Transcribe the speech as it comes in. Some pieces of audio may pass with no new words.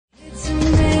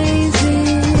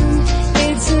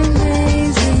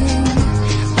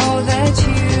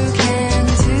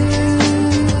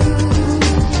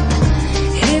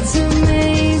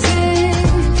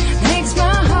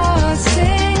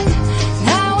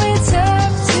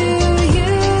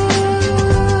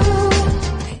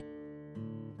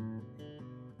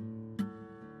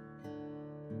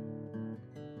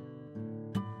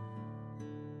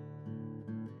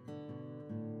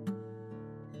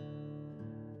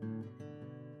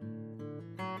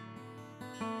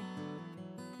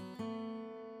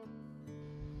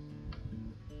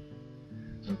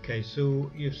Okay,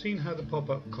 so you've seen how the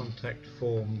pop-up contact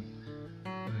form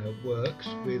works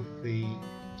with the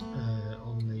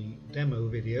on the demo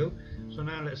video. So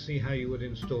now let's see how you would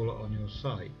install it on your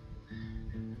site.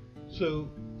 So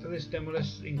for this demo,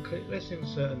 let's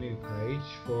insert a new page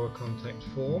for a contact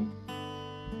form,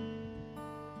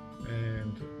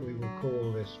 and we will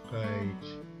call this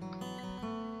page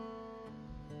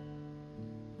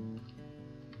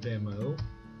demo.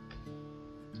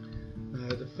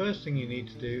 The first thing you need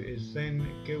to do is then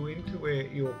go into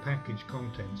your package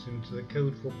contents, into the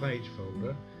code for page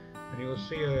folder, and you'll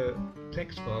see a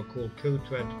text file called code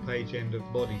to add to page end of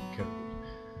body code.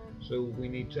 So we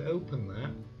need to open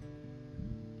that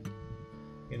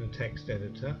in a text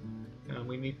editor, and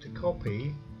we need to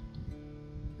copy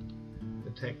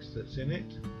the text that's in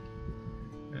it,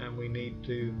 and we need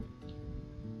to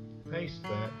paste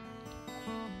that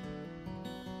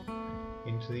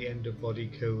into the end of body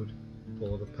code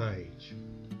for the page.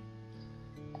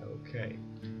 Okay,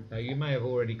 now you may have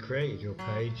already created your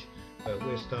page, but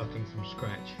we're starting from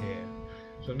scratch here.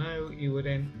 So now you would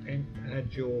add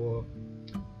your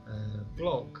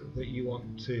block that you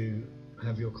want to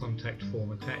have your contact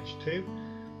form attached to,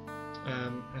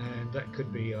 and that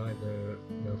could be either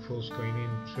full screen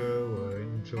intro or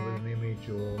intro with an image,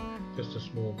 or just a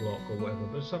small block or whatever,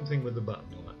 but something with a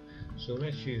button on it. So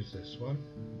let's use this one.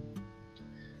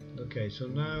 Okay, so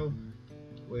now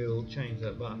we'll change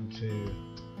that button to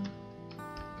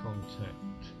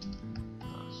contact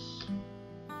us.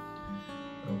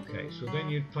 Okay, so then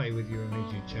you'd play with your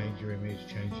image, you'd change your image,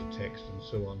 change your text, and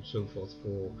so on and so forth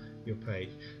for your page.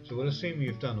 So we'll assume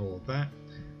you've done all of that.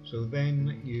 So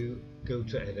then you go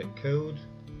to edit code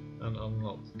and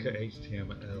unlock the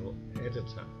HTML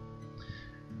editor.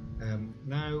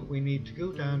 Now we need to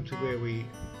go down to where we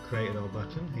created our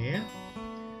button here,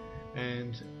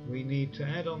 and we need to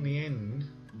add on the end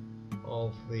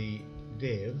of the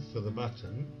div for the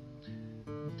button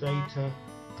data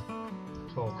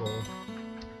toggle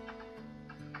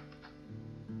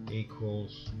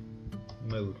equals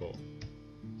modal,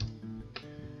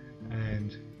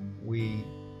 and we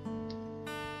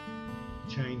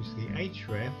change the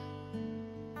href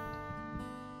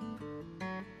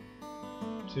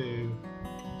to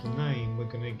the name we're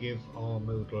going to give our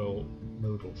modal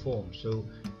form. So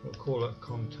we'll call it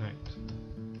contact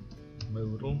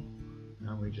modal,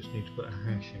 and we just need to put a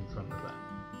hash in front of that.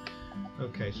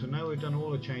 Okay, so now we've done all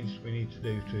the changes we need to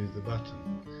do to the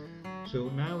button. So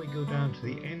now we go down to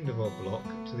the end of our block,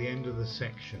 to the end of the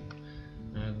section,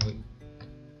 and we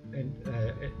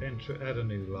add a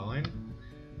new line,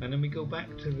 and then we go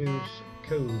back to those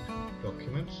code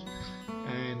documents,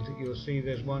 and you'll see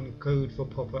there's one code for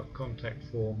pop-up contact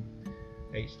form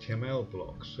HTML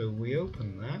block. So we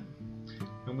open that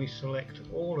and we select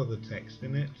all of the text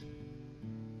in it,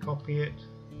 copy it,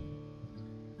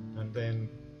 and then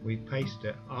we paste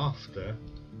it after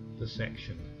the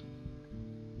section.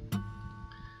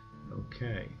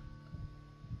 Okay,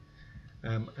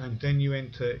 and then you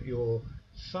enter your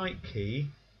site key,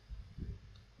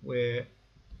 where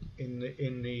in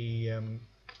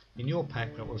your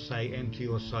pack that will say enter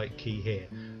your site key here.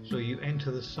 So you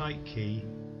enter the site key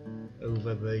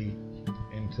over the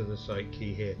enter the site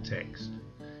key here text.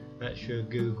 That's your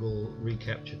Google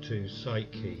reCAPTCHA 2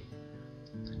 site key,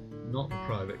 not the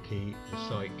private key, the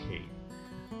site key.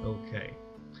 Okay,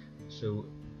 so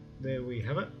there we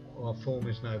have it. Our form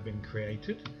has now been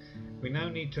created. We now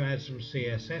need to add some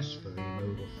CSS for the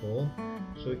modal form.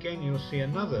 So again, you'll see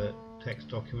another text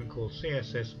document called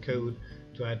CSS code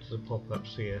to add to the pop-up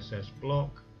CSS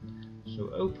block. So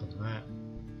open that,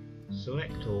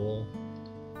 select all,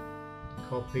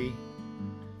 copy,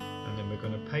 and then we're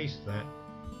going to paste that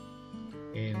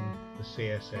in the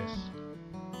CSS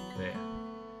there.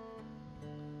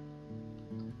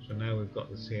 So now we've got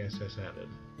the CSS added,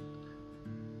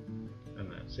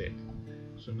 and that's it.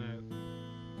 So now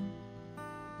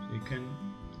you can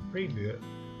preview it,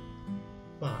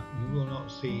 but you will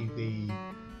not see the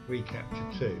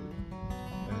reCAPTCHA 2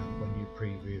 when you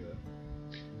preview it,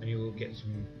 and you will get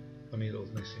some funny little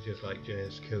messages like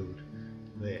JS code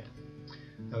there.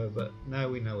 However, now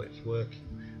we know it's working.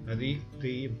 Now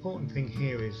the important thing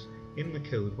here is, in the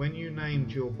code, when you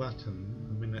named your button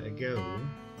a minute ago,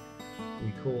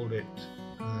 we called it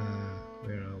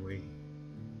where are we?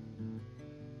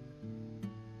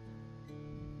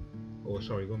 Or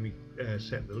sorry, when we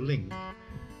set the link,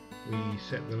 we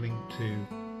set the link to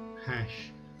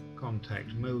hash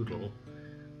contact modal.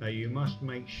 You must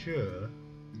make sure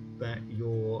that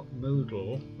your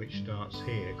modal, which starts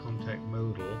here, contact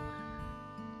modal,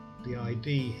 the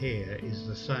ID here is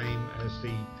the same as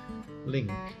the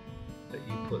link that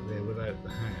you put there without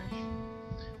the hash.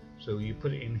 So you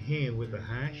put it in here with the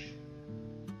hash.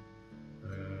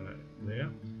 There,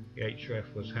 the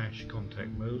href was hash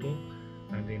contact modal,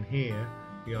 and in here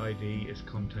the ID is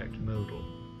contact modal.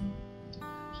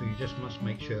 So you just must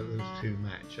make sure those two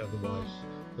match, otherwise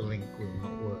the link will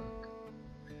not work.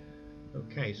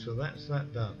 Okay, so that's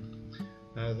that done.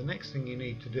 Now the next thing you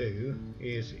need to do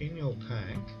is, in your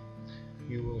pack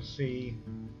you will see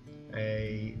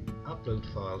a upload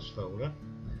files folder,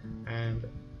 and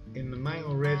in the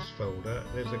mail res folder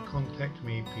there's a contact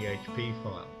me PHP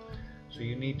file. So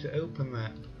you need to open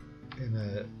that in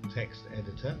a text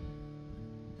editor,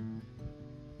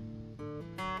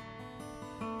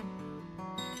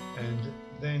 and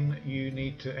then you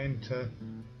need to enter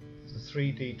the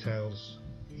three details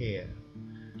here.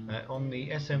 On the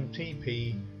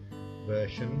SMTP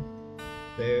version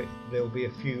there will be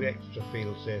a few extra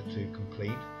fields there to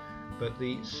complete, but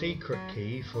the secret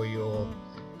key for your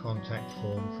contact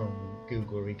form from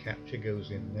Google reCAPTCHA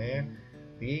goes in there.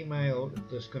 The email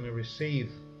that's going to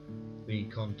receive the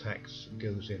contacts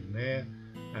goes in there,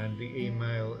 and the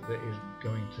email that is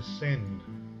going to send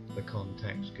the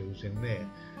contacts goes in there.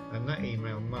 And that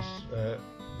email must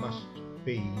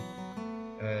be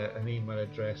an email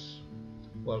address.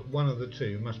 Well, one of the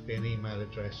two must be an email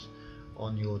address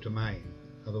on your domain,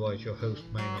 otherwise your host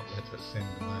may not let us send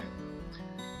the mail.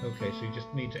 Okay, so you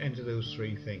just need to enter those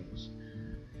three things.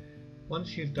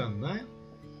 Once you've done that,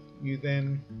 you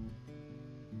then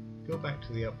go back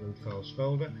to the upload files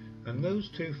folder, and those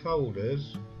two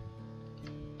folders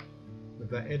with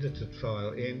that edited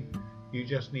file in, you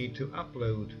just need to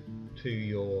upload to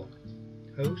your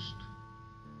host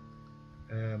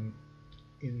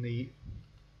in the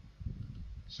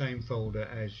same folder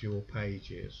as your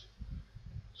page is.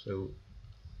 So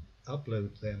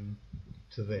upload them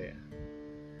to there.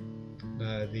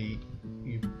 Now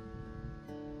you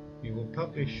will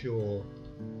publish your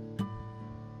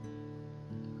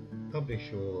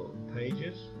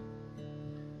pages,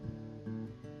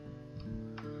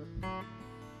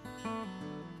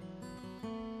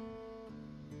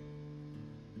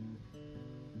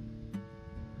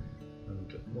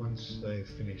 and once they've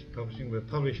finished publishing, we're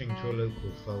publishing to a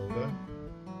local folder.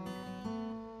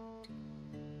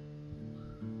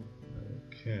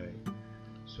 Okay,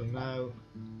 so now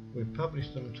we've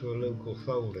published them to a local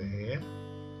folder here.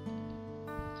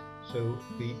 So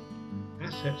the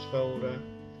assets folder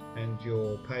and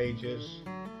your pages,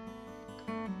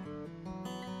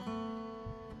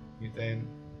 you then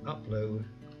upload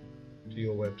to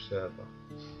your web server.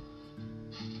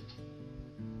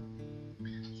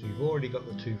 So you've already got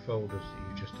the two folders that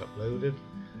you just uploaded,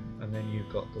 and then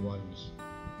you've got the ones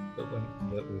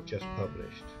that we've just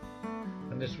published.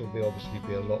 And this will obviously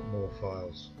be a lot more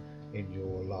files in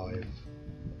your live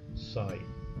site.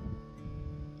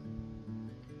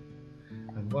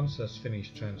 And once that's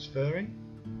finished transferring,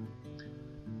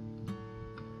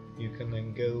 you can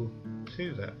then go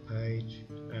to that page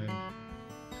and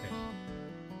test.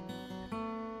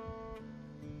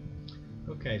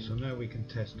 Okay, so now we can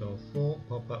test our form,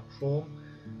 pop-up form.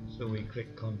 So we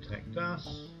click Contact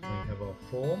Us, we have our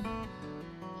form,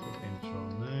 so enter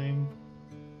our name,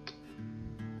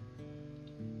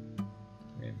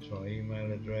 enter our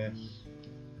email address,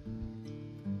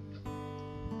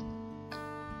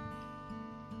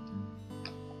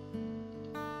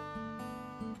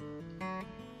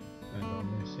 and our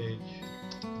message,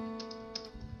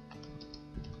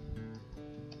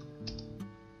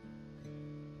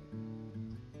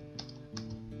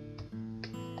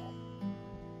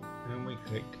 and we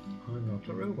click I'm not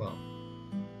a robot.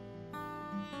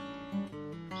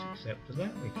 Let's accept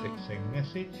that. We click Send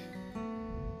Message,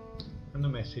 and the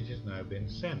message has now been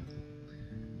sent.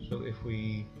 So if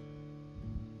we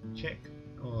check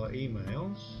our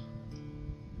emails,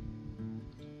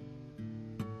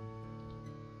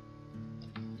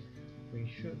 we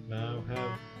should now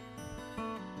have,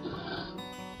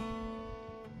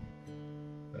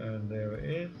 and there it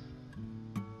is.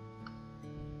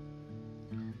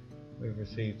 We've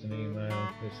received an email.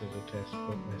 This is a test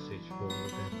message for the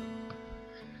demo.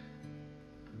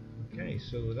 Okay,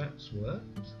 so that's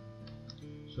worked.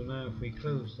 So now if we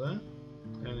close that,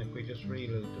 and if we just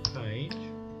reload the page,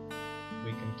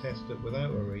 we can test it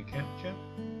without a reCAPTCHA.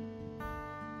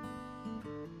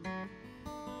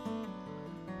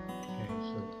 Okay,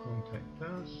 so Contact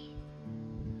Us.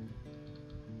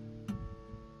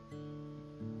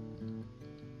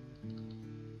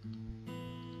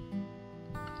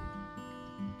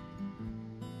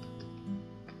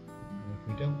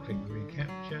 Don't click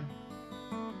reCAPTCHA,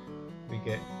 we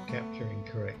get capture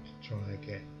incorrect, try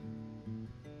again.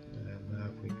 And now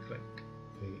if we click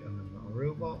the I'm not a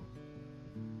robot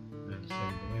and and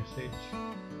send the message.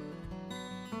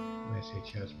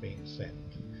 Message has been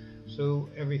sent. So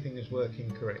everything is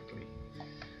working correctly.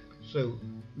 So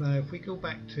now if we go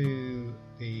back to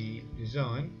the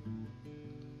design,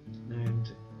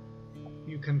 and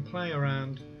you can play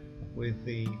around with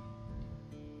the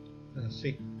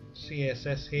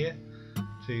CSS here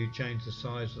to change the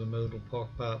size of the modal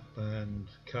pop-up and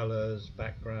colors,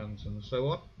 backgrounds and so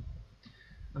on.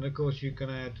 And of course you can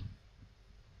add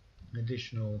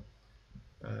additional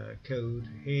code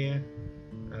here,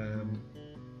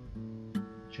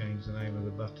 change the name of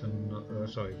the button,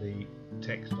 the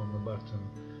text on the button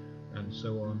and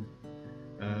so on,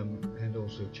 and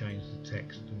also change the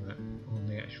text on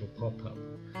the actual pop-up.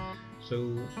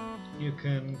 So you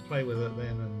can play with it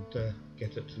then and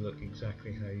get it to look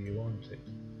exactly how you want it.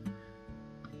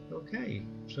 Okay,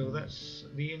 so that's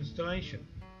the installation.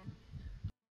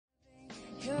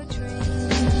 Your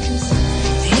dream.